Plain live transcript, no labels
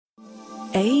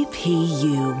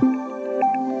APU.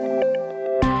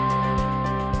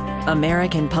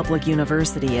 American Public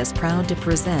University is proud to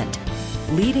present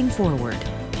Leading Forward.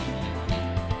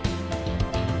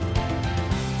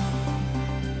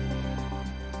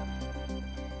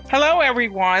 Hello,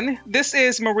 everyone. This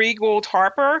is Marie Gould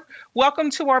Harper.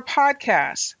 Welcome to our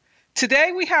podcast.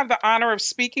 Today, we have the honor of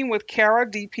speaking with Cara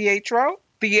DiPietro,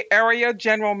 the Area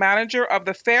General Manager of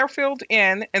the Fairfield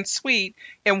Inn and Suite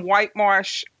in White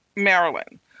Marsh,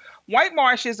 Maryland. White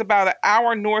Marsh is about an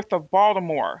hour north of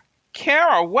Baltimore.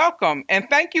 Cara, welcome, and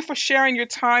thank you for sharing your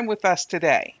time with us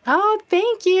today. Oh,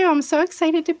 thank you. I'm so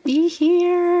excited to be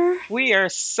here. We are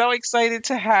so excited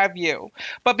to have you.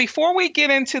 But before we get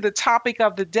into the topic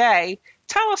of the day,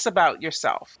 tell us about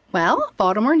yourself. Well,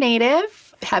 Baltimore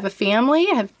native, have a family,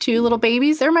 I have 2 little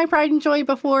babies. They're my pride and joy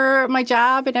before my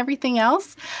job and everything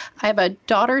else. I have a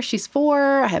daughter, she's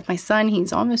 4. I have my son,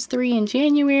 he's almost 3 in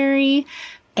January.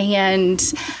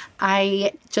 And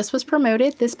I just was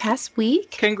promoted this past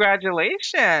week.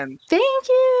 Congratulations. Thank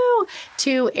you.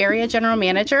 To Area General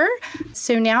Manager.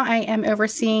 So now I am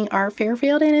overseeing our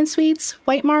Fairfield Inn and Suites,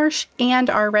 White Marsh, and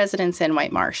our residence in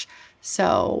White Marsh.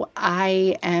 So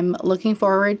I am looking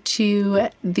forward to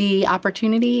the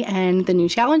opportunity and the new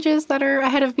challenges that are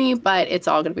ahead of me, but it's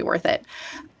all going to be worth it.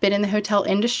 Been in the hotel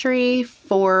industry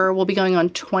we'll be going on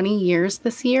 20 years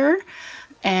this year,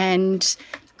 and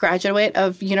graduate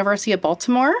of University of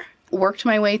Baltimore. Worked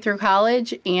my way through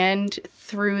college and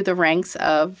through the ranks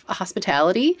of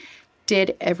hospitality.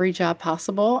 Did every job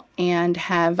possible and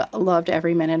have loved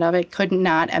every minute of it. Could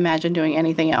not imagine doing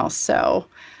anything else. So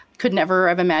could never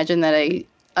have imagined that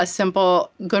a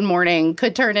simple good morning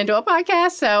could turn into a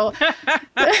podcast. So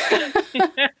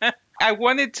I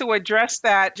wanted to address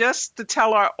that just to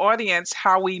tell our audience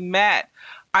how we met.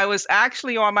 I was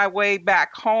actually on my way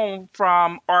back home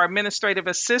from our administrative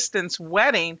assistant's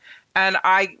wedding, and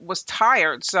I was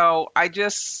tired. So I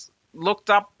just looked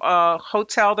up a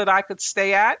hotel that I could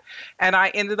stay at, and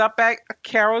I ended up at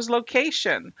Cara's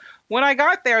location. When I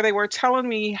got there, they were telling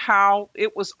me how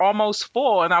it was almost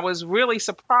full, and I was really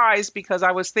surprised because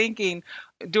I was thinking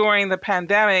during the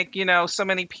pandemic, so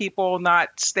many people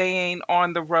not staying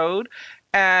on the road,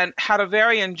 and had a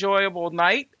very enjoyable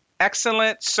night.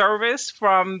 Excellent service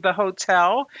from the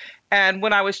hotel. And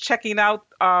when I was checking out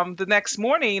the next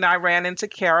morning, I ran into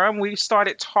Cara and we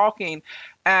started talking.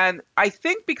 And I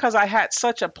think because I had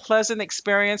such a pleasant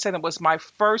experience and it was my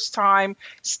first time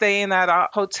staying at a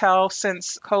hotel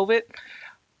since COVID,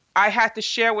 I had to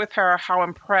share with her how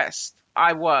impressed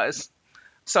I was.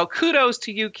 So kudos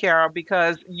to you, Cara,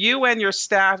 because you and your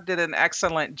staff did an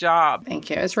excellent job. Thank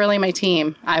you. It's really my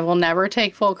team. I will never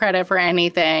take full credit for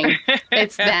anything.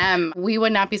 It's them. We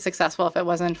would not be successful if it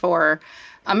wasn't for,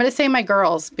 I'm going to say my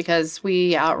girls, because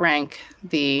we outrank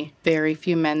the very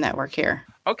few men that work here.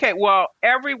 Okay, well,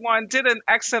 everyone did an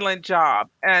excellent job,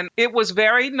 and it was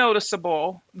very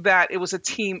noticeable that it was a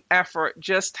team effort,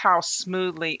 just how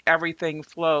smoothly everything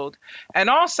flowed.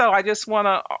 And also, I just want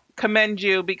to commend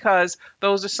you because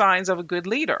those are signs of a good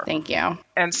leader. Thank you.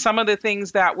 And some of the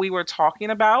things that we were talking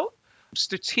about,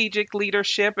 strategic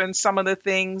leadership, and some of the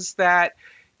things that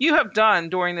you have done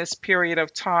during this period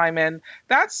of time. And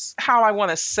that's how I want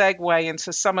to segue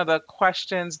into some of the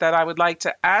questions that I would like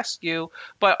to ask you,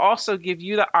 but also give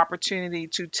you the opportunity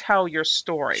to tell your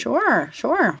story. Sure.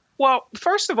 Well,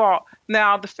 first of all,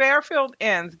 now the Fairfield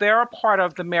Inns, they're a part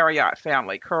of the Marriott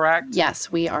family, correct?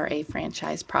 Yes, we are a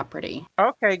franchise property.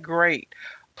 Okay, great.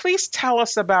 Please tell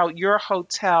us about your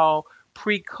hotel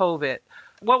pre-COVID.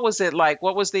 What was it like?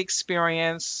 What was the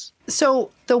experience? So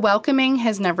the welcoming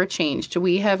has never changed.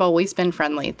 We have always been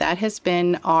friendly. That's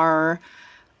been our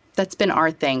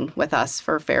thing with us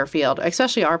for Fairfield,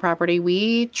 especially our property.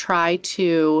 We try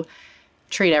to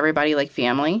treat everybody like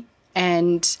family.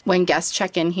 And when guests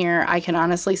check in here, I can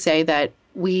honestly say that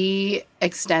we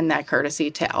extend that courtesy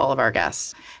to all of our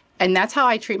guests. And that's how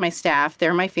I treat my staff.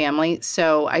 They're my family.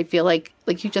 So I feel like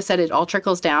you just said, it all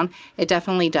trickles down. It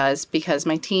definitely does, because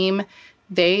my team,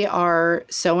 they are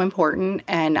so important,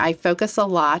 and I focus a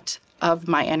lot of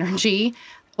my energy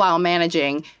while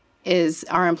managing is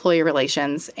our employee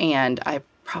relations, and I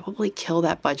probably kill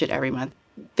that budget every month.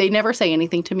 They never say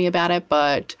anything to me about it,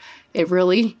 but it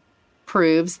really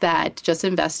proves that just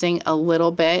investing a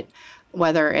little bit,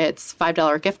 whether it's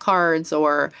 $5 gift cards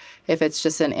or if it's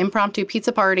just an impromptu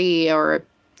pizza party or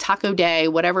taco day,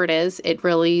 whatever it is, it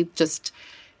really just,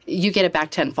 you get it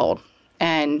back tenfold.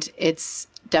 And it's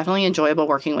definitely enjoyable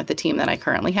working with the team that I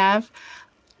currently have.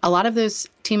 A lot of those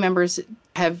team members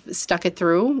have stuck it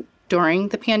through during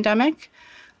the pandemic.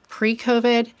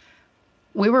 Pre-COVID,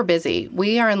 we were busy.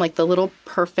 We are in like the little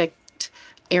perfect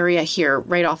area here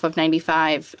right off of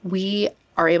 95, we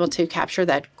are able to capture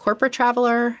that corporate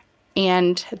traveler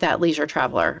and that leisure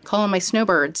traveler. Calling my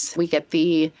snowbirds, we get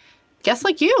the guests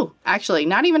like you, actually,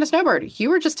 not even a snowbird. You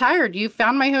were just tired. You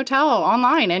found my hotel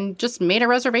online and just made a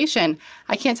reservation.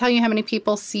 I can't tell you how many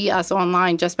people see us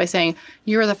online just by saying,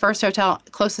 you were the first hotel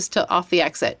closest to off the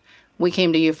exit. We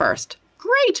came to you first.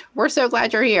 Great. We're so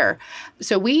glad you're here.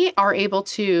 So we are able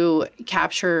to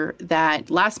capture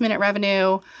that last minute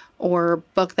revenue or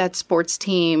book that sports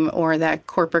team or that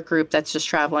corporate group that's just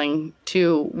traveling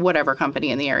to whatever company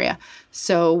in the area.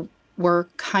 So we're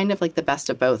kind of like the best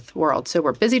of both worlds. So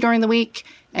we're busy during the week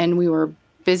and we were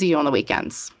busy on the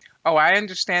weekends. Oh, I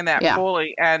understand that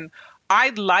fully. And I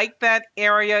like that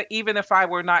area. Even if I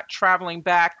were not traveling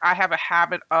back, I have a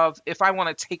habit of, if I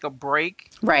want to take a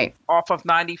break off of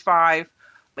 95,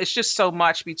 it's just so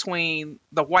much between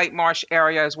the White Marsh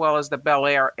area as well as the Bel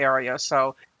Air area.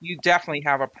 So you definitely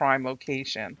have a prime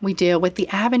location. We do with the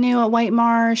Avenue at White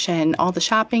Marsh and all the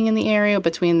shopping in the area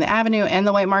between the Avenue and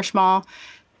the White Marsh Mall.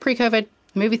 Pre-COVID,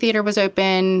 movie theater was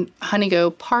open.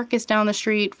 Honeygo Park is down the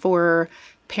street for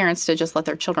parents to just let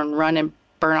their children run and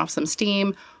burn off some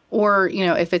steam. Or, you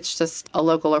know, if it's just a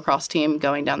local lacrosse team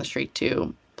going down the street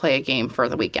to play a game for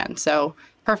the weekend. So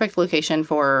perfect location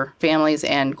for families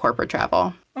and corporate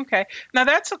travel. Okay. Now,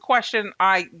 that's a question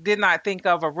I did not think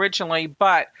of originally,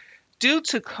 but due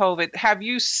to COVID, have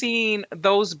you seen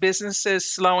those businesses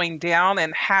slowing down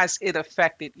and has it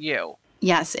affected you?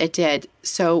 Yes, it did.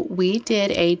 So we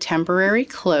did a temporary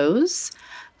close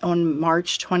on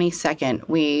March 22nd.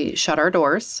 We shut our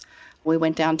doors. We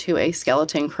went down to a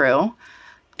skeleton crew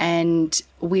and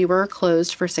we were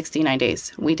closed for 69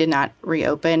 days. We did not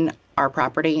reopen our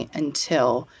property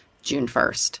until June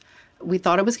 1st. We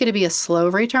thought it was going to be a slow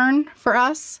return for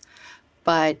us,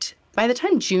 but by the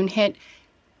time June hit,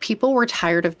 people were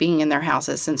tired of being in their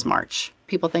houses since March.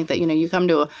 People think that, you know, you come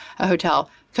to a hotel,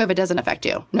 COVID doesn't affect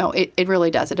you. No, it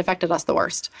really does. It affected us the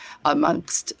worst.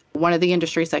 Amongst one of the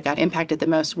industries that got impacted the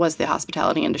most was the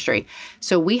hospitality industry.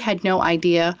 So we had no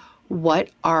idea what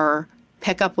our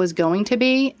pickup was going to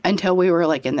be until we were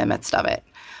like in the midst of it.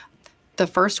 The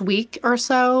first week or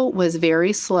so was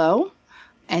very slow.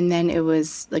 And then it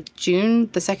was like June,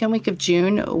 the second week of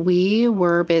June, we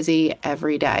were busy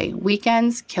every day.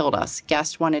 Weekends killed us.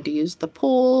 Guests wanted to use the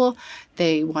pool.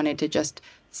 They wanted to just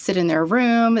sit in their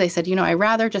room. They said, you know, I'd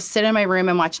rather just sit in my room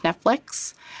and watch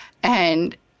Netflix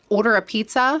and order a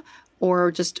pizza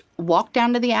or just walk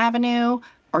down to the avenue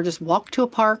or just walk to a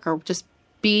park or just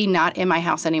be not in my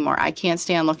house anymore. I can't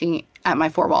stand looking at my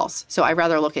four walls. So I'd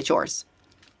rather look at yours.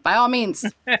 By all means,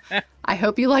 I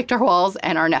hope you liked our walls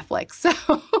and our Netflix.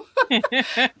 So,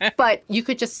 but you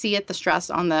could just see it, the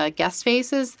stress on the guest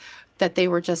faces, that they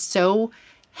were just so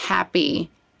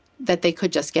happy that they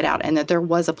could just get out and that there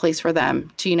was a place for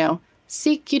them to, you know,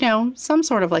 seek, you know, some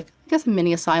sort of like, I guess, a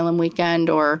mini asylum weekend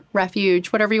or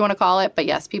refuge, whatever you want to call it. But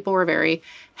yes, people were very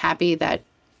happy that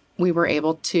we were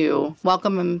able to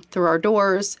welcome them through our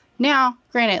doors. Now,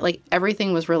 granted, like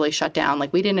everything was really shut down.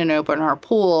 Like we didn't open our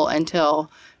pool until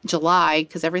July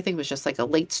because everything was just like a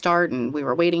late start and we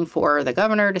were waiting for the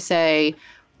governor to say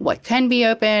what can be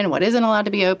open, what isn't allowed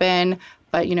to be open.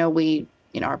 But, you know,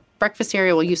 our breakfast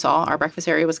area, well, you saw our breakfast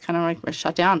area was kind of like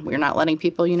shut down. We're not letting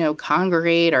people, you know,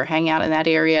 congregate or hang out in that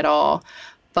area at all.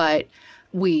 But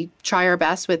we try our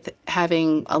best with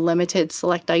having a limited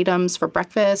select items for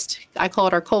breakfast. I call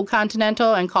it our cold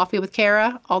continental and coffee with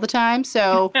Kara all the time.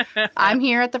 So I'm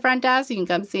here at the front desk. You can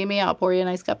come see me. I'll pour you a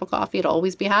nice cup of coffee. It'll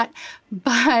always be hot.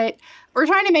 But we're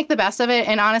trying to make the best of it.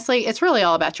 And honestly, it's really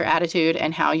all about your attitude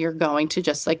and how you're going to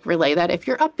just like relay that. If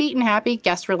you're upbeat and happy,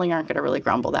 guests really aren't going to really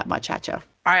grumble that much at you.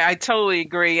 I totally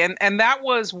agree. And that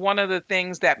was one of the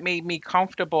things that made me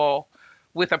comfortable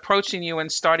with approaching you and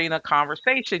starting a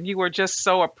conversation. You were just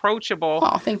so approachable.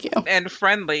 Oh, thank you. And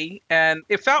friendly. And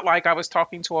it felt like I was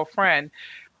talking to a friend.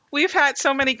 We've had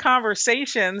so many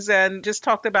conversations and just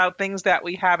talked about things that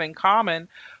we have in common.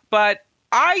 But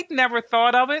I never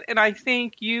thought of it. And I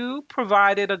think you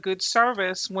provided a good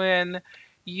service when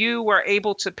you were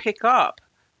able to pick up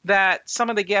that some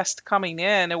of the guests coming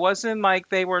in, it wasn't like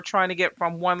they were trying to get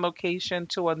from one location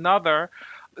to another.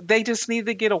 They just needed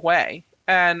to get away.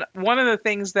 And one of the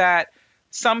things that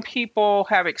some people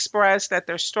have expressed that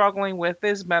they're struggling with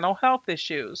is mental health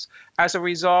issues as a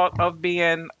result of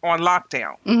being on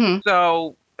lockdown. Mm-hmm.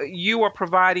 So you are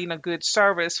providing a good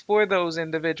service for those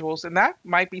individuals, and that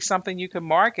might be something you can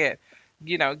market.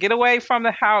 You know, get away from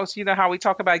the house. You know how we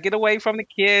talk about get away from the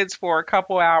kids for a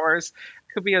couple hours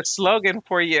Could be a slogan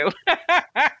for you.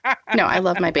 No, I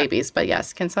love my babies, but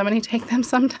yes, can somebody take them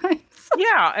sometimes?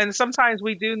 Yeah, and sometimes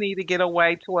we do need to get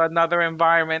away to another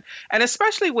environment, and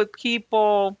especially with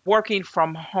people working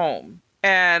from home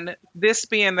and this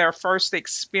being their first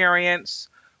experience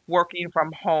working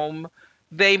from home,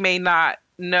 they may not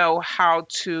know how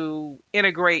to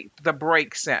integrate the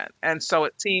breaks in. And so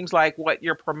it seems like what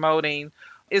you're promoting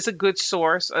is a good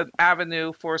source, an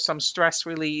avenue for some stress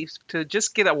relief to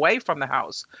just get away from the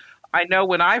house. I know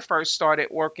when I first started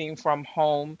working from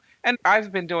home, and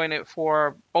I've been doing it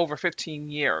for over 15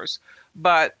 years,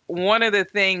 but one of the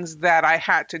things that I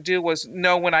had to do was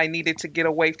know when I needed to get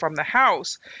away from the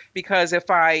house, because if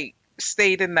I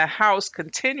stayed in the house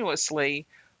continuously,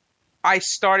 I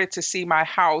started to see my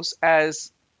house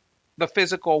as the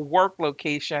physical work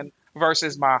location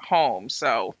versus my home.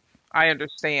 So I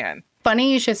understand.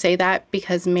 Funny you should say that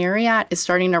because Marriott is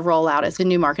starting to roll out as a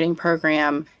new marketing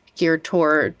program geared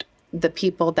toward the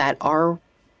people that are,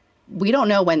 we don't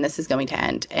know when this is going to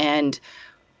end. And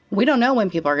we don't know when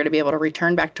people are going to be able to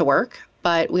return back to work.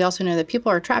 But we also know that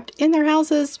people are trapped in their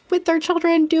houses with their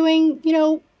children doing,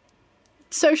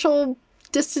 social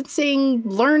distancing,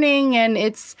 learning, and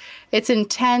it's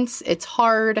intense, it's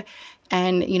hard.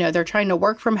 And, they're trying to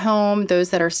work from home,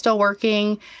 those that are still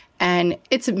working, and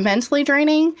it's mentally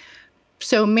draining.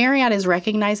 So Marriott is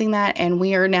recognizing that, and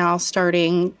we are now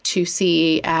starting to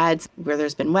see ads where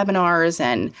there's been webinars.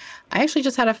 And I actually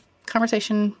just had a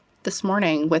conversation this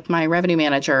morning with my revenue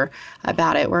manager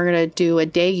about it. We're going to do a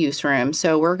day use room.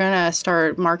 So we're going to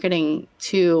start marketing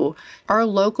to our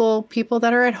local people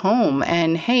that are at home.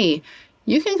 And hey,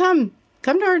 you can come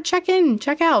to our check-in,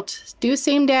 check out, do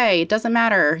same day. It doesn't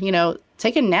matter,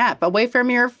 take a nap away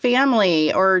from your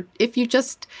family, or if you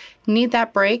just need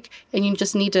that break and you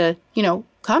just need to,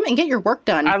 come and get your work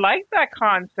done. I like that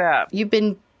concept. You've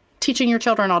been teaching your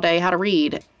children all day how to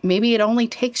read. Maybe it only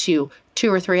takes you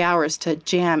 2 or 3 hours to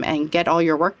jam and get all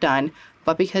your work done.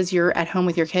 But because you're at home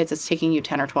with your kids, it's taking you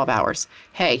 10 or 12 hours.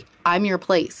 Hey, I'm your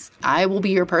place. I will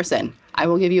be your person. I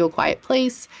will give you a quiet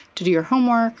place to do your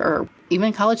homework, or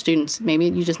even college students. Maybe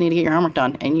you just need to get your homework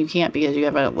done and you can't because you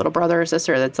have a little brother or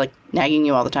sister that's like nagging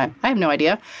you all the time. I have no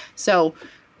idea. So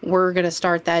we're going to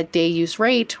start that day use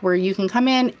rate where you can come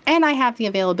in, and I have the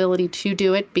availability to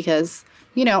do it because,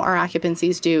 our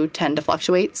occupancies do tend to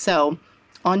fluctuate. So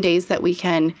on days that we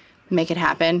can make it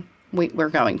happen, we're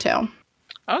going to.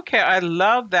 Okay, I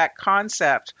love that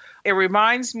concept. It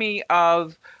reminds me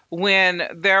of when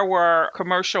there were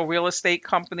commercial real estate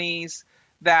companies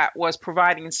that was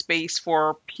providing space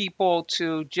for people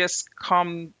to just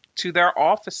come to their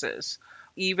offices,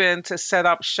 even to set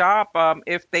up shop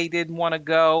if they didn't want to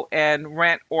go and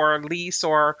rent or lease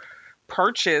or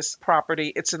purchase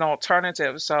property. It's an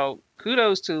alternative. So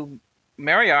kudos to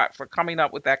Marriott for coming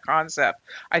up with that concept.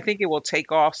 I think it will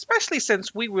take off, especially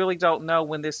since we really don't know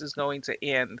when this is going to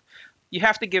end. You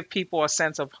have to give people a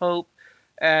sense of hope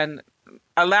and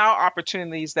allow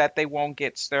opportunities that they won't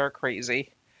get stir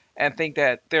crazy and think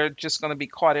that they're just going to be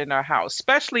caught in their house,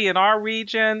 especially in our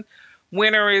region.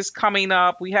 Winter is coming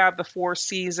up. We have the 4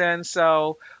 seasons,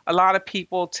 so a lot of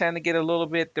people tend to get a little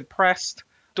bit depressed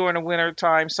during the winter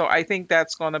time. So I think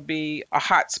that's going to be a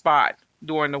hot spot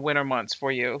during the winter months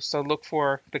for you. So look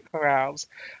for the crowds.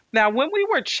 Now, when we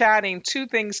were chatting, 2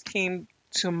 things came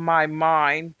to my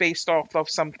mind based off of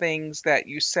some things that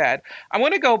you said. I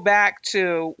want to go back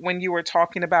to when you were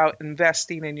talking about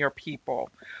investing in your people.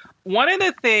 One of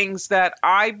the things that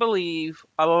I believe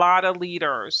a lot of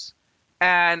leaders,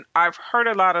 and I've heard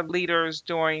a lot of leaders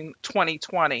during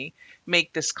 2020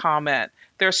 make this comment,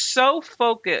 they're so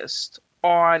focused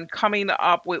on coming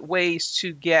up with ways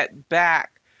to get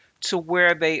back to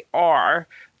where they are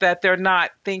that they're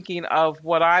not thinking of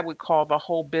what I would call the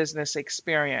whole business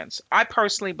experience. I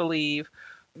personally believe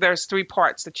there's 3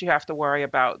 parts that you have to worry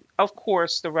about. Of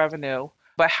course, the revenue,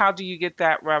 but how do you get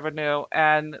that revenue?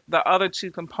 And the other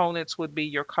 2 components would be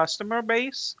your customer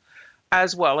base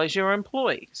as well as your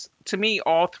employees. To me,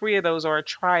 all 3 of those are a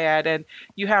triad, and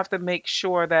you have to make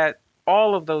sure that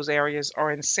all of those areas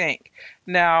are in sync.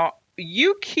 Now,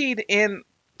 you keyed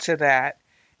into that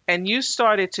and you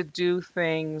started to do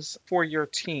things for your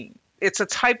team. It's a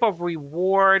type of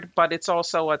reward, but it's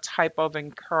also a type of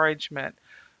encouragement.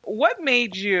 What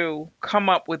made you come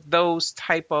up with those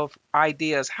type of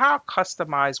ideas? How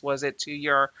customized was it to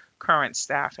your current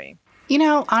staffing?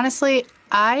 Honestly,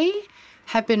 I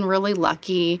have been really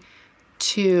lucky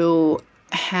to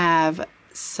have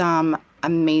some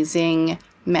amazing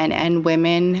men and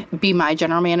women be my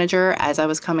general manager as I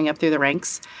was coming up through the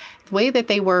ranks. the way that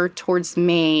they were towards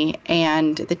me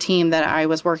and the team that I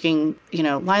was working,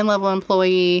 line level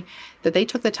employee, that they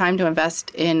took the time to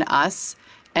invest in us.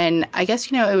 And I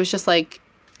guess, it was just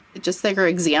their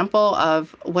example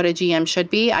of what a GM should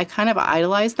be. I kind of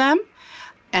idolized them,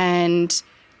 and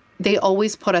they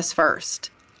always put us first.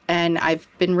 And I've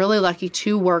been really lucky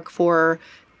to work for,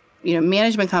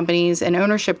 management companies and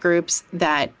ownership groups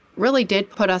that really did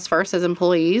put us first as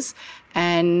employees.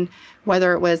 And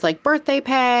whether it was like birthday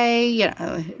pay,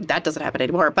 that doesn't happen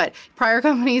anymore, but prior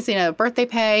companies, birthday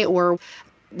pay, or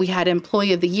we had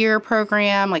employee of the year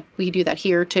program, like we do that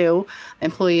here too,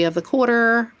 employee of the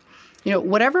quarter,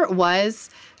 whatever it was.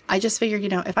 I just figured,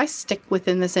 if I stick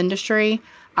within this industry,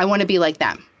 I want to be like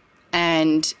them.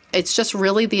 And it's just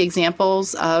really the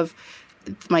examples of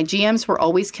my GMs were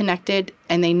always connected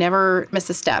and they never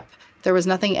missed a step. There was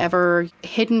nothing ever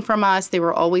hidden from us. They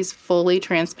were always fully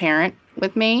transparent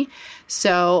with me.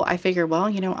 So I figured, well,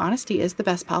 honesty is the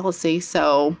best policy.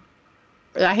 So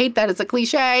I hate that it's a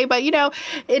cliche, but,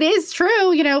 it is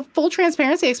true, full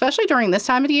transparency, especially during this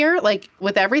time of the year, like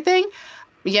with everything.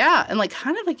 Yeah. And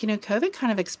COVID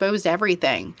kind of exposed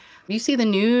everything. You see the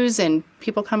news and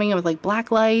people coming in with like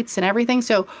black lights and everything.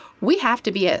 So we have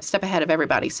to be a step ahead of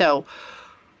everybody. So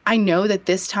I know that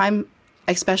this time,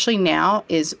 especially now,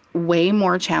 is way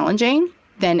more challenging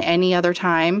than any other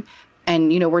time. And,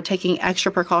 we're taking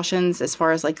extra precautions as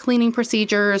far as like cleaning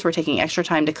procedures. We're taking extra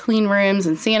time to clean rooms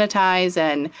and sanitize.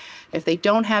 And if they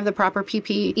don't have the proper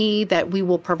PPE, that we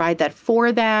will provide that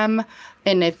for them.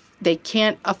 And if they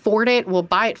can't afford it, we'll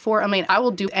buy it for. I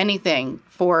will do anything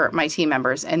for my team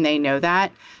members, and they know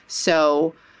that.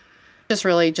 So just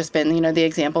really just been, the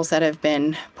examples that have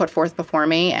been put forth before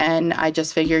me. And I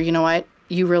just figure, what?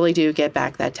 You really do get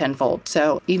back that tenfold.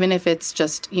 So even if it's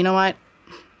just,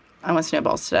 I want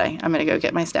snowballs today. I'm going to go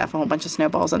get my staff a whole bunch of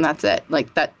snowballs, and that's it.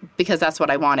 Like that, because that's what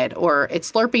I wanted. Or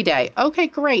it's Slurpee day. Okay,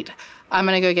 great. I'm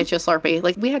going to go get you a Slurpee.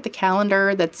 Like we had the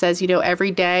calendar that says, every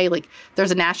day, like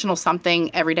there's a national something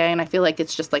every day. And I feel like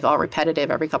it's just like all repetitive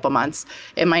every couple months.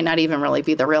 It might not even really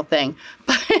be the real thing.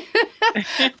 But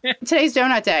today's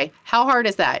donut day. How hard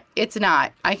is that? It's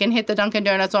not. I can hit the Dunkin'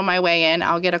 Donuts on my way in.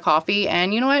 I'll get a coffee.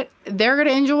 And you know what? They're going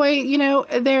to enjoy,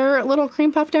 their little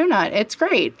cream puff donut. It's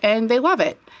great. And they love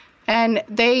it. And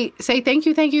they say, thank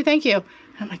you, thank you, thank you. And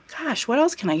I'm like, gosh, what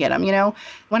else can I get them?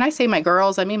 When I say my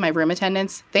girls, I mean my room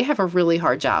attendants, they have a really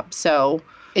hard job. So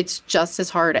it's just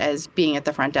as hard as being at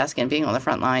the front desk and being on the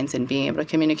front lines and being able to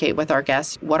communicate with our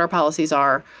guests what our policies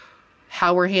are,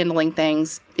 how we're handling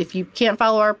things. If you can't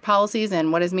follow our policies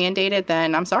and what is mandated,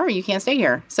 then I'm sorry, you can't stay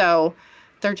here. So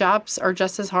their jobs are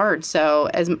just as hard. So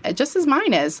just as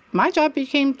mine is, my job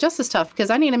became just as tough because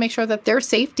I need to make sure that their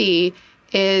safety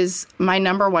is my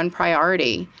number one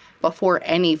priority before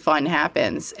any fun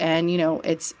happens. And,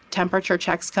 it's temperature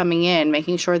checks coming in,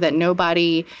 making sure that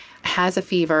nobody has a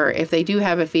fever. If they do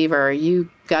have a fever, you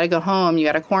got to go home, you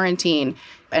got to quarantine.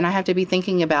 And I have to be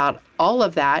thinking about all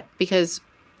of that because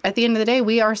at the end of the day,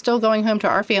 we are still going home to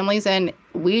our families and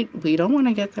we don't want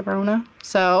to get the Rona.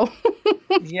 So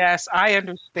yes, I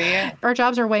understand. Our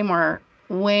jobs are way more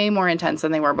intense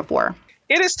than they were before.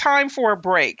 It is time for a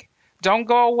break. Don't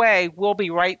go away. We'll be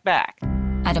right back.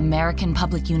 At American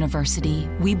Public University,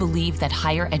 we believe that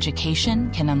higher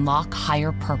education can unlock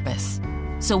higher purpose.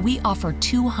 So we offer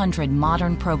 200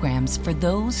 modern programs for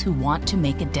those who want to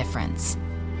make a difference.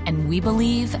 And we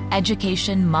believe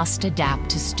education must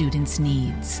adapt to students'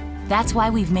 needs. That's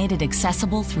why we've made it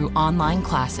accessible through online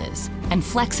classes and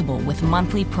flexible with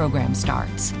monthly program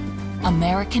starts.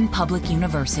 American Public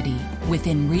University,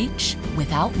 within reach,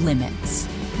 without limits.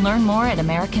 Learn more at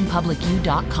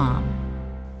AmericanPublicU.com.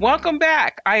 Welcome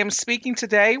back. I am speaking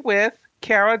today with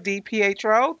Cara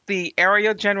DiPietro, the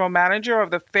Area General Manager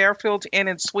of the Fairfield Inn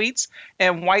and Suites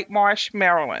in White Marsh,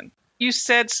 Maryland. You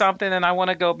said something, and I want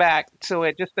to go back to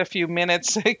it just a few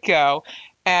minutes ago.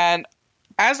 And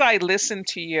as I listened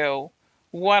to you,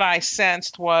 what I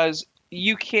sensed was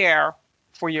you care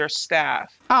for your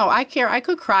staff. Oh, I care. I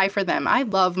could cry for them. I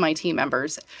love my team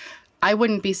members. I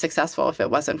wouldn't be successful if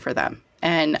it wasn't for them.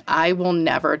 And I will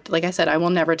never, like I said, I will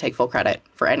never take full credit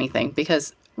for anything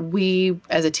because we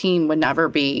as a team would never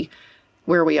be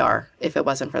where we are if it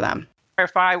wasn't for them.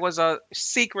 If I was a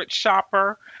secret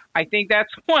shopper, I think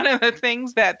that's one of the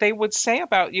things that they would say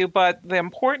about you. But the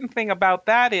important thing about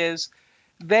that is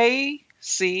they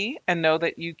see and know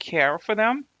that you care for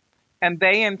them, and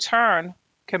they in turn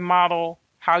can model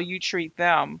how you treat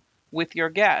them with your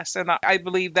guests. And I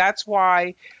believe that's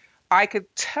why I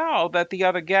could tell that the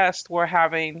other guests were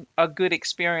having a good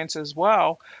experience as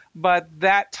well, but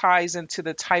that ties into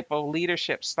the type of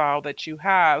leadership style that you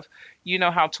have. You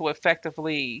know how to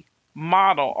effectively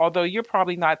model, although you're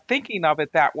probably not thinking of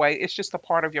it that way. It's just a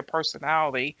part of your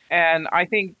personality. And I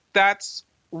think that's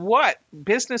what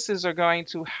businesses are going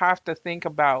to have to think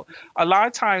about. A lot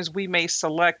of times we may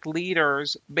select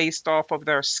leaders based off of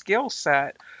their skill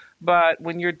set, but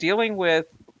when you're dealing with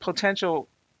potential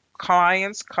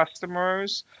clients,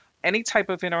 customers, any type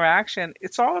of interaction,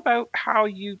 it's all about how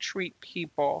you treat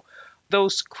people.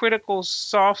 Those critical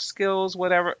soft skills,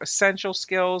 whatever, essential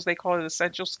skills, they call it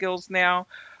essential skills now.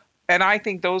 And I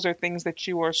think those are things that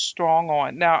you are strong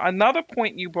on. Now, another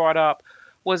point you brought up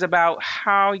was about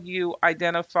how you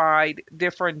identified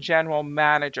different general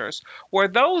managers. Were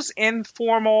those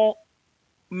informal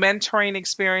mentoring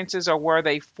experiences or were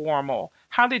they formal?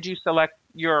 How did you select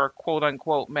your quote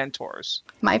unquote mentors?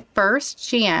 My first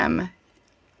GM,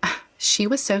 she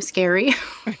was so scary.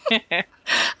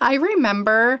 I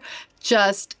remember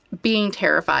just being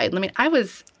terrified. I mean, I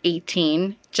was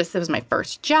 18, it was my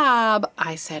first job.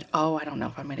 I said, oh, I don't know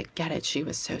if I'm going to get it. She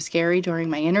was so scary during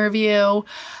my interview.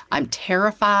 I'm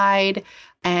terrified.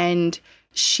 And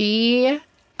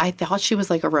I thought she was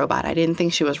like a robot. I didn't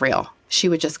think she was real. She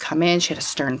would just come in. She had a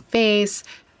stern face.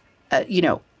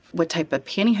 What type of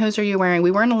pantyhose are you wearing?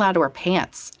 We weren't allowed to wear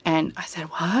pants. And I said,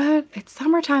 what? It's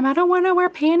summertime. I don't want to wear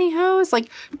pantyhose. Like,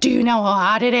 do you know how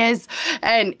hot it is?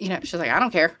 And, she's like, I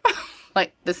don't care.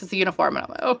 Like, this is the uniform. And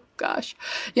I'm like, oh, gosh.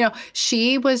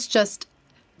 She was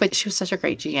but she was such a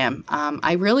great GM.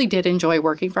 I really did enjoy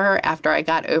working for her. After I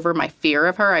got over my fear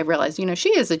of her, I realized,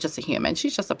 she is just a human.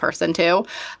 She's just a person, too.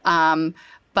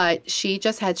 But she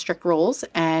just had strict rules.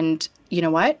 And you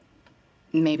know what?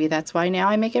 Maybe that's why now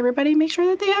I make everybody make sure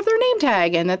that they have their name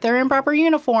tag and that they're in proper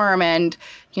uniform. And,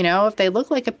 if they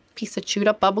look like a piece of chewed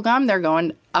up bubble gum, they're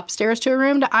going upstairs to a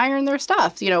room to iron their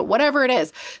stuff, whatever it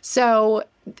is. So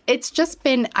it's just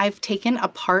been, I've taken a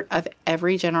part of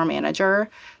every general manager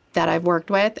that I've worked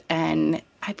with. And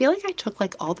I feel like I took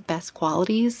like all the best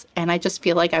qualities and I just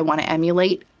feel like I want to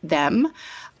emulate them.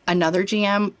 Another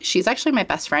GM, she's actually my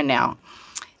best friend now.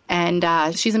 And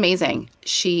she's amazing.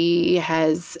 She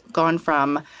has gone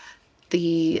from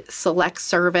the select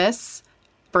service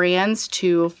brands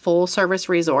to full service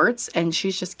resorts, and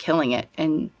she's just killing it.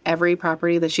 And every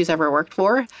property that she's ever worked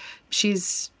for,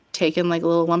 she's taken like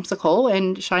little lumps of coal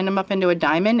and shined them up into a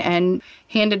diamond and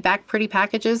handed back pretty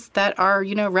packages that are,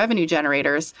 revenue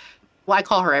generators. Well, I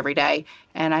call her every day,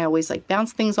 and I always like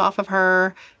bounce things off of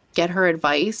her, get her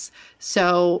advice.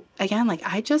 So again,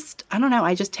 I don't know,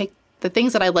 I just take the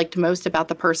things that I liked most about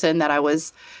the person that I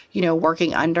was,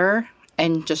 working under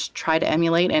and just try to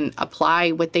emulate and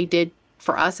apply what they did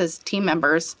for us as team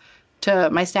members to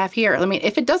my staff here. I mean,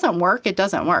 if it doesn't work, it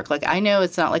doesn't work. Like, I know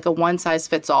it's not like a one size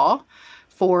fits all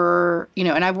for,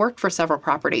 and I've worked for several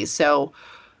properties. So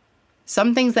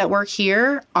some things that work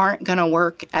here aren't going to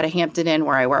work at a Hampton Inn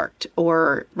where I worked.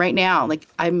 Or right now, like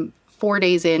I'm 4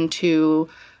 days into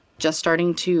just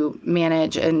starting to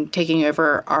manage and taking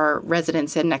over our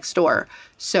residence inn next door.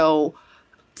 So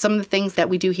some of the things that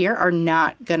we do here are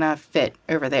not going to fit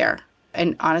over there.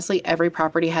 And honestly, every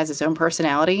property has its own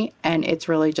personality, and it's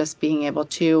really just being able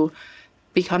to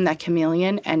become that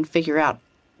chameleon and figure out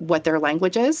what their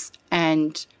language is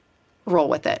and roll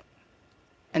with it.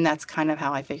 And that's kind of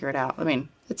how I figure it out. I mean,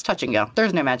 it's touch and go.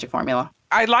 There's no magic formula.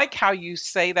 I like how you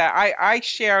say that. I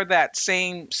share that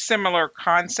same similar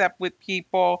concept with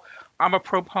people. I'm a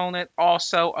proponent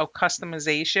also of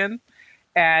customization.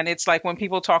 And it's like when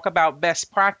people talk about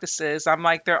best practices, I'm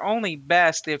like, they're only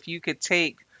best if you could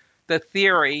take the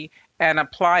theory and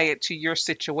apply it to your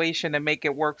situation and make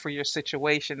it work for your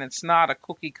situation. It's not a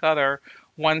cookie cutter,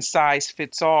 one size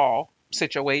fits all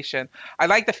situation. I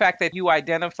like the fact that you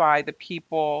identify the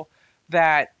people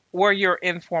that were your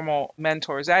informal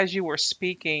mentors. As you were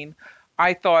speaking,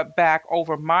 I thought back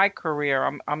over my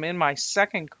career. I'm in my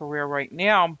second career right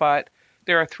now, but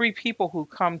there are 3 people who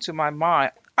come to my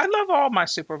mind. I love all my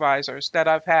supervisors that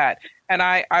I've had, and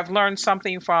I've learned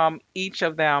something from each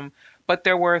of them. But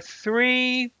there were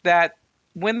 3 that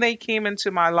when they came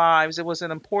into my lives, it was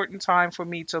an important time for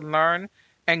me to learn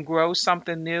and grow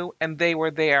something new, and they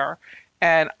were there.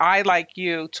 And I, like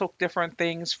you, took different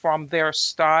things from their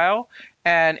style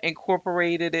and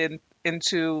incorporated it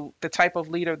into the type of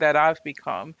leader that I've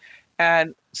become.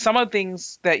 And some of the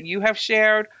things that you have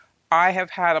shared, I have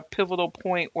had a pivotal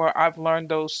point where I've learned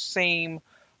those same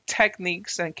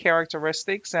techniques and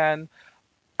characteristics. And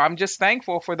I'm just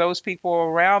thankful for those people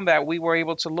around that we were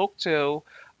able to look to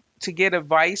get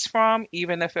advice from,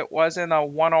 even if it wasn't a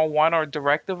one-on-one or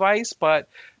direct advice, but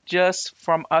just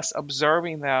from us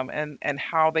observing them and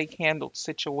how they handled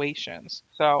situations.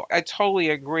 So I totally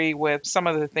agree with some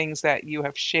of the things that you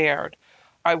have shared.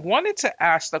 I wanted to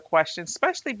ask the question,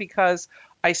 especially because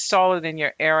I saw it in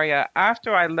your area.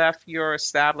 After I left your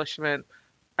establishment,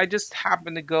 I just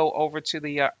happened to go over to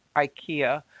the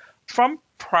IKEA. From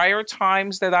prior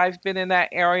times that I've been in that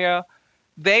area,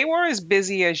 they were as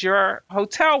busy as your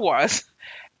hotel was,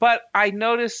 but I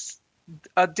noticed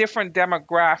a different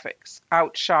demographics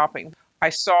out shopping. I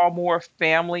saw more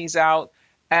families out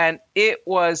and it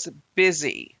was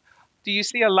busy. Do you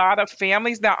see a lot of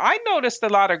families? Now, I noticed a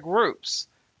lot of groups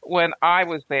when I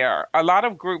was there, a lot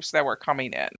of groups that were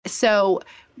coming in. So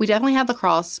we definitely had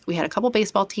lacrosse. We had a couple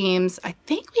baseball teams. I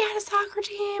think we had a soccer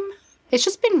team. It's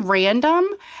just been random.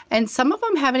 And some of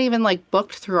them haven't even like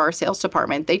booked through our sales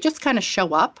department. They just kind of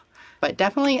show up. But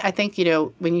definitely, I think,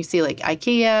 when you see like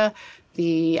IKEA,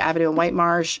 the Avenue in White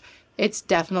Marsh, it's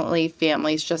definitely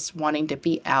families just wanting to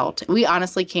be out. We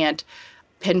honestly can't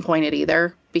pinpoint it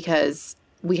either because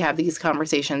we have these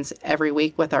conversations every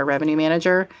week with our revenue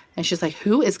manager. And she's like,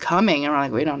 who is coming? And we're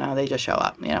like, we don't know. They just show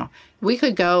up. We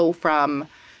could go from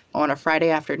on a Friday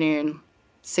afternoon,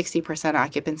 60%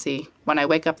 occupancy. When I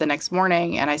wake up the next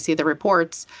morning and I see the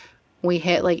reports, we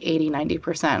hit like 80,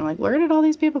 90%. I'm like, where did all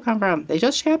these people come from? They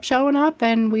just kept showing up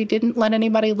and we didn't let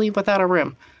anybody leave without a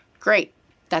room. Great.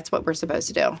 That's what we're supposed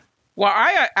to do. Well,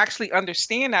 I actually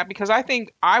understand that because I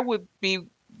think I would be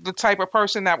the type of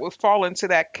person that would fall into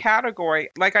that category.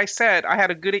 Like I said, I had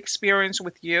a good experience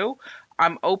with you.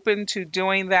 I'm open to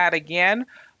doing that again.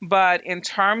 But in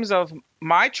terms of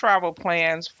my travel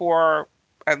plans for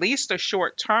at least a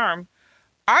short term,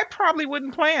 I probably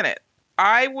wouldn't plan it.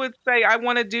 I would say I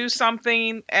want to do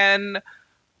something, and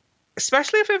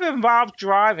especially if it involved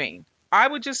driving, I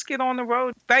would just get on the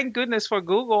road. Thank goodness for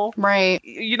Google. Right.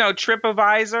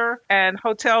 TripAdvisor and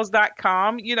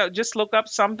hotels.com. Just look up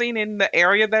something in the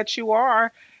area that you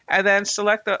are and then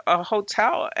select a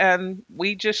hotel and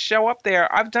we just show up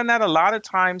there. I've done that a lot of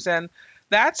times and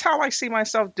that's how I see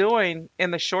myself doing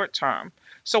in the short term.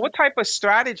 So what type of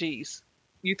strategies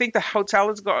you think the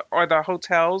hotels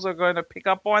are going to pick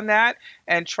up on that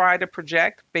and try to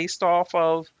project based off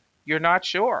of you're not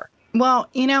sure? Well,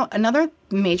 another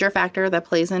major factor that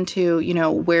plays into,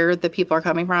 where the people are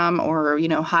coming from or,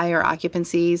 higher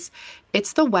occupancies,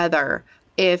 it's the weather.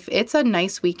 If it's a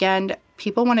nice weekend,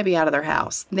 people want to be out of their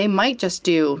house. They might just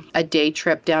do a day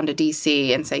trip down to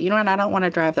DC and say, you know what, I don't want to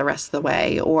drive the rest of the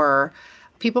way. Or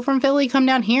people from Philly come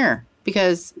down here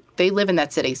because they live in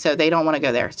that city, so they don't want to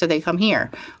go there. So they come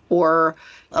here. Or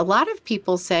a lot of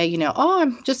people say,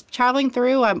 I'm just traveling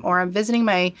through I'm visiting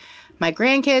my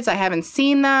grandkids. I haven't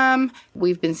seen them.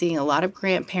 We've been seeing a lot of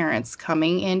grandparents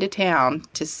coming into town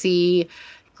to see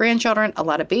grandchildren. A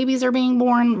lot of babies are being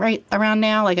born right around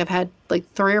now. Like I've had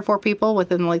like 3 or 4 people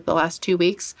within like the last 2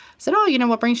 weeks said, oh,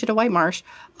 what brings you to White Marsh?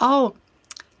 Oh,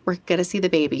 we're going to see the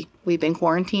baby. We've been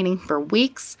quarantining for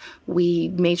weeks. We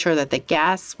made sure that the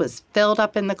gas was filled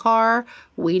up in the car.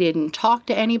 We didn't talk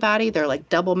to anybody. They're like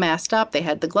double masked up. They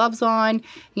had the gloves on,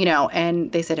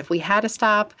 and they said if we had to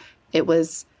stop, it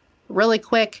was really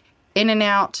quick, in and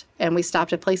out, and we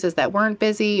stopped at places that weren't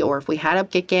busy, or if we had to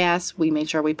get gas, we made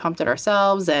sure we pumped it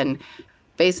ourselves and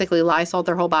basically Lysoled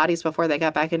their whole bodies before they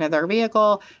got back into their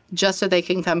vehicle just so they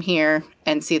can come here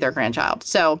and see their grandchild.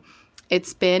 So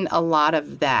it's been a lot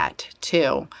of that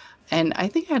too. And I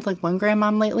think I had like one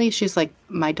grandmom lately. She's like,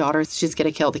 my daughter, she's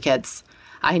going to kill the kids.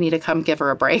 I need to come give her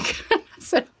a break. I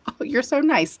said, oh, you're so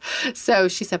nice. So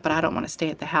she said, but I don't want to stay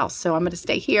at the house, so I'm going to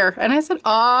stay here. And I said,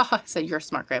 you're a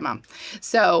smart grandmom.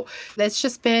 So that's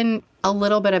just been a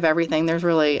little bit of everything.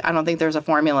 I don't think there's a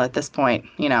formula at this point,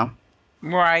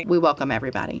 Right. We welcome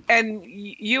everybody. And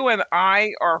you and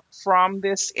I are from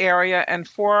this area. And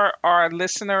for our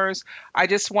listeners, I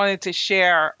just wanted to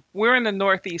share, we're in the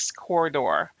Northeast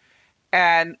Corridor.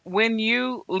 And when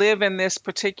you live in this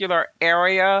particular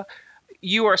area,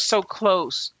 you are so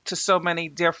close to so many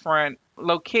different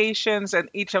locations, and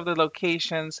each of the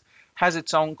locations has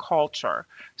its own culture.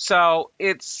 So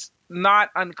it's not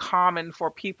uncommon for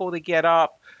people to get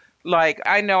up. Like,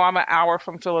 I know I'm an hour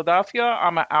from Philadelphia,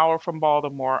 I'm an hour from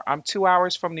Baltimore, I'm 2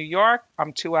 hours from New York,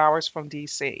 I'm 2 hours from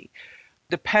DC.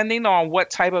 Depending on what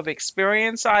type of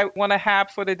experience I want to have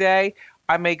for the day,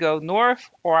 I may go north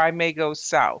or I may go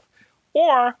south.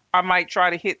 Or I might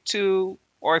try to hit 2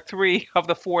 or 3 of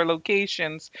the 4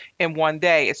 locations in one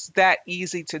day. It's that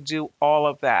easy to do all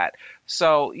of that.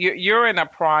 So you're in a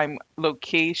prime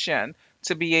location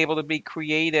to be able to be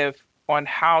creative on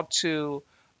how to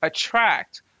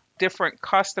attract different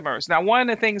customers. Now, one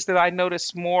of the things that I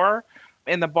notice more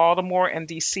in the Baltimore and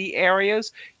DC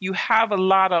areas, you have a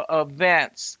lot of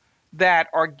events that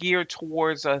are geared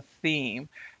towards a theme.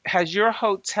 Has your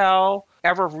hotel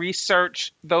ever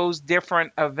researched those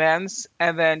different events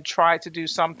and then tried to do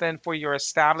something for your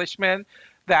establishment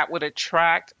that would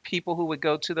attract people who would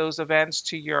go to those events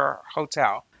to your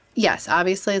hotel? Yes,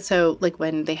 obviously. So, like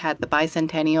when they had the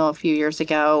bicentennial a few years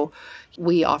ago,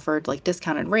 we offered like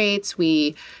discounted rates.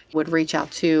 We would reach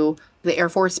out to the Air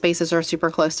Force bases are super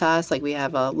close to us. Like we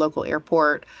have a local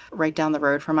airport right down the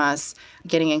road from us,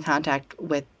 getting in contact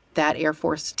with that Air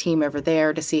Force team over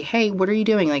there to see, hey, what are you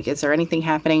doing? Like, is there anything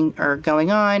happening or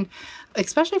going on?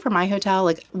 Especially for my hotel,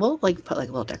 like we'll like put like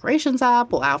little decorations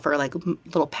up. We'll offer like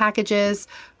little packages.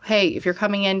 Hey, if you're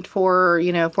coming in for,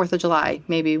 4th of July,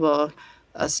 maybe we'll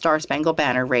a Star Spangled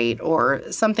Banner rate or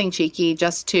something cheeky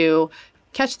just to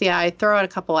catch the eye, throw out a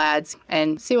couple ads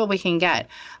and see what we can get.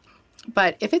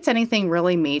 But if it's anything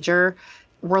really major,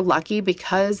 we're lucky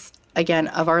because, again,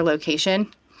 of our location,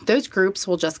 those groups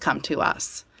will just come to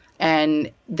us.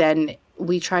 And then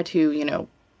we try to,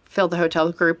 fill the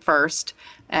hotel group first.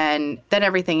 And then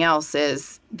everything else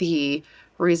is the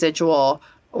residual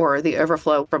or the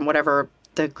overflow from whatever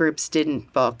the groups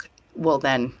didn't book will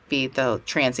then be the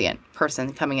transient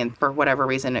person coming in for whatever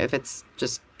reason, if it's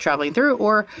just traveling through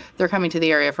or they're coming to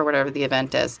the area for whatever the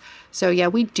event is. So yeah,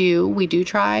 we do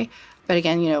try. But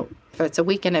again, if it's a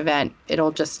weekend event,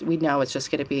 we know it's just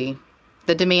going to be,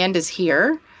 the demand is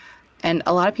here. And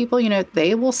a lot of people,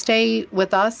 they will stay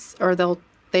with us or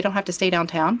they don't have to stay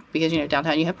downtown because,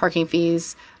 downtown you have parking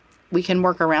fees. We can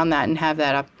work around that and have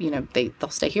that up, they'll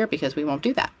stay here because we won't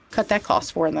do that. Cut that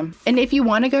cost for them. And if you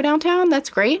want to go downtown, that's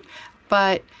great.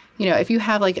 But, if you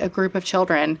have like a group of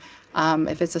children,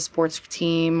 if it's a sports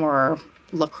team or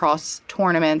lacrosse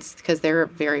tournaments, because they're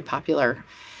very popular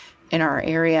in our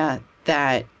area,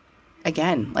 that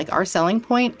again, like our selling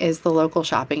point is the local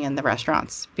shopping and the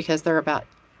restaurants because they're about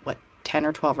 10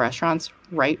 or 12 restaurants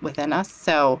right within us.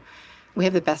 So we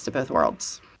have the best of both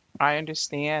worlds. I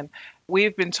understand.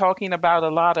 We've been talking about a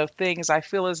lot of things. I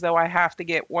feel as though I have to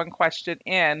get one question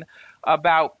in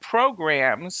about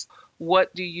programs.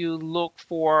 What do you look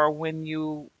for when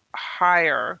you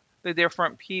hire the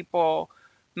different people,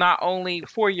 not only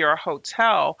for your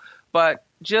hotel, but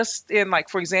just in, like,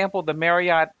 for example, the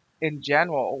Marriott in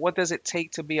general? What does it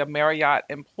take to be a Marriott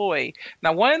employee?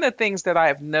 Now, one of the things that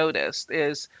I've noticed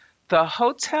is the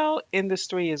hotel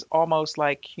industry is almost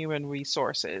like human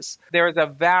resources. There is a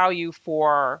value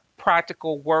for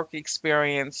practical work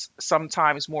experience,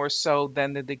 sometimes more so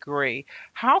than the degree.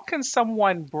 How can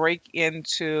someone break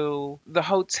into the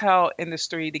hotel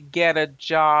industry to get a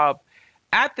job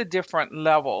at the different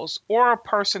levels, or a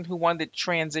person who wanted to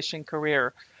transition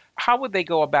career? How would they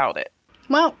go about it?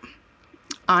 Well,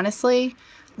 honestly,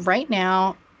 right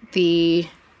now, the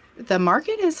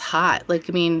market is hot.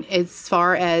 As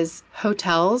far as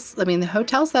hotels, the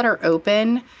hotels that are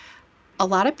open, a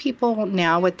lot of people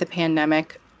now with the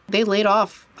pandemic, they laid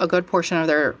off a good portion of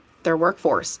their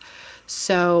workforce.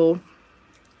 So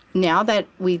now that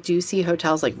we do see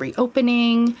hotels like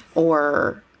reopening,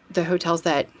 or the hotels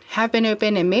that have been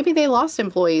open and maybe they lost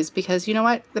employees because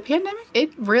the pandemic,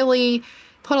 it really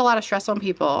put a lot of stress on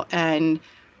people. And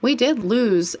we did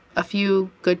lose a few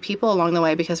good people along the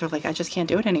way because we're like, I just can't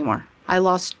do it anymore. I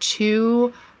lost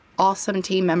 2 awesome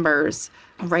team members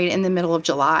right in the middle of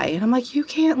July. And I'm like, you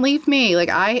can't leave me. Like,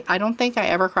 I don't think I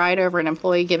ever cried over an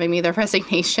employee giving me their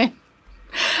resignation.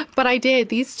 But I did.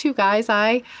 These 2 guys,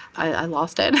 I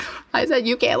lost it. I said,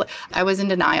 you can't. I was in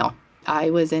denial.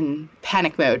 I was in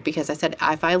panic mode because I said,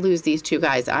 if I lose these 2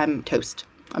 guys, I'm toast.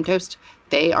 I'm toast.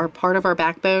 They are part of our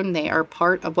backbone. They are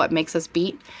part of what makes us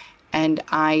beat. And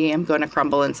I am going to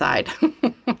crumble inside.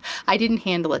 I didn't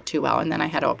handle it too well. And then I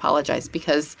had to apologize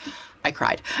because I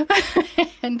cried.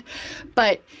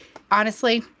 But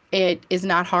honestly, it is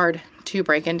not hard to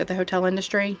break into the hotel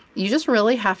industry. You just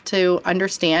really have to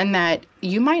understand that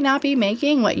you might not be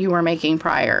making what you were making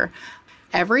prior.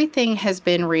 Everything has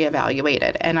been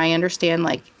reevaluated. And I understand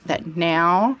that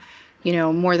now,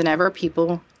 more than ever,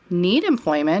 people need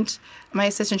employment. My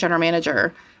assistant general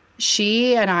manager,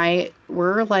 she and I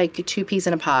were like 2 peas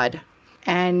in a pod.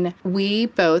 And we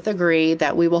both agree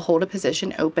that we will hold a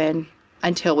position open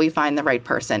until we find the right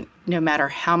person, no matter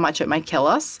how much it might kill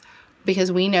us,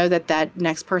 because we know that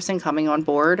next person coming on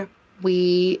board,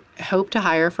 we hope to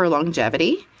hire for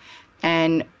longevity.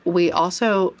 And we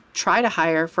also try to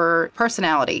hire for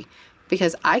personality,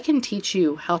 because I can teach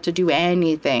you how to do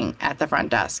anything at the front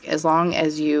desk. As long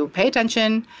as you pay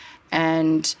attention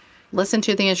and listen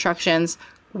to the instructions,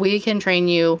 we can train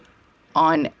you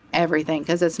on everything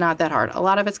because it's not that hard. A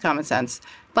lot of it's common sense.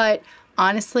 But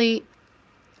honestly,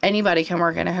 anybody can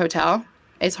work in a hotel.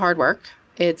 It's hard work.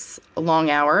 it's long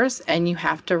hours, and you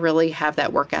have to really have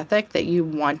that work ethic that you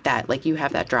want that, like you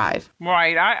have that drive.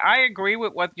 Right. I agree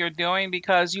with what you're doing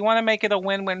because you want to make it a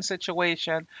win-win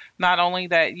situation. Not only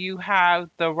that you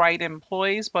have the right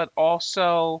employees, but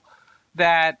also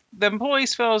that the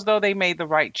employees feel as though they made the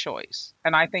right choice.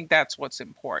 And I think that's what's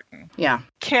important. Yeah.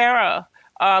 Kara,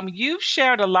 you've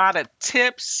shared a lot of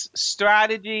tips,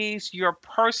 strategies, your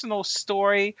personal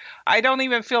story. I don't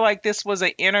even feel like this was an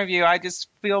interview. I just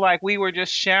feel like we were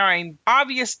just sharing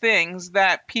obvious things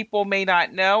that people may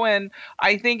not know. And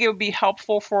I think it would be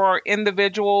helpful for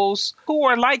individuals who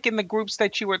are like in the groups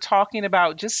that you were talking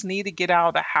about, just need to get out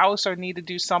of the house or need to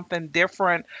do something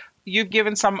different. You've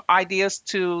given some ideas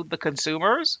to the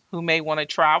consumers who may want to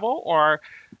travel or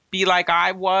be like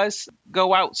I was,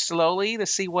 go out slowly to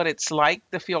see what it's like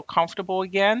to feel comfortable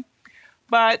again.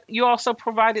 But you also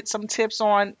provided some tips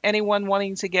on anyone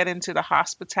wanting to get into the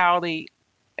hospitality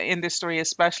industry,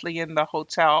 especially in the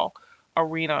hotel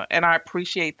arena. And I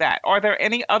appreciate that. Are there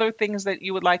any other things that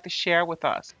you would like to share with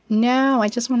us? No, I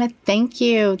just want to thank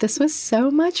you. This was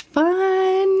so much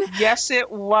fun. Yes,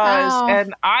 it was. Oh.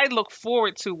 And I look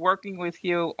forward to working with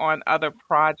you on other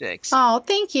projects. Oh,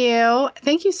 thank you.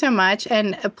 Thank you so much.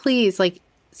 And please,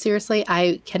 seriously,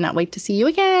 I cannot wait to see you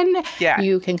again. Yeah.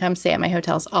 You can come stay at my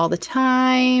hotels all the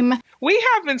time. We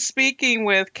have been speaking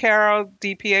with Carol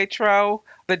DiPietro,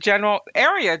 the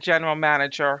area general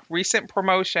manager, recent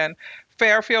promotion,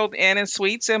 Fairfield Inn &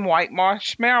 Suites in White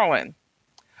Marsh, Maryland.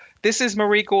 This is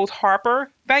Marie Gould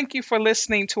Harper. Thank you for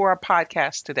listening to our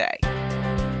podcast today.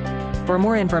 For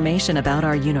more information about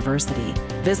our university,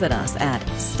 visit us at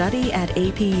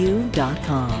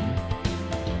studyatapu.com.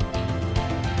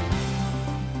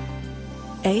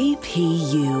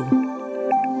 APU,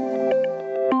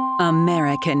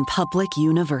 American Public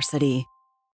University.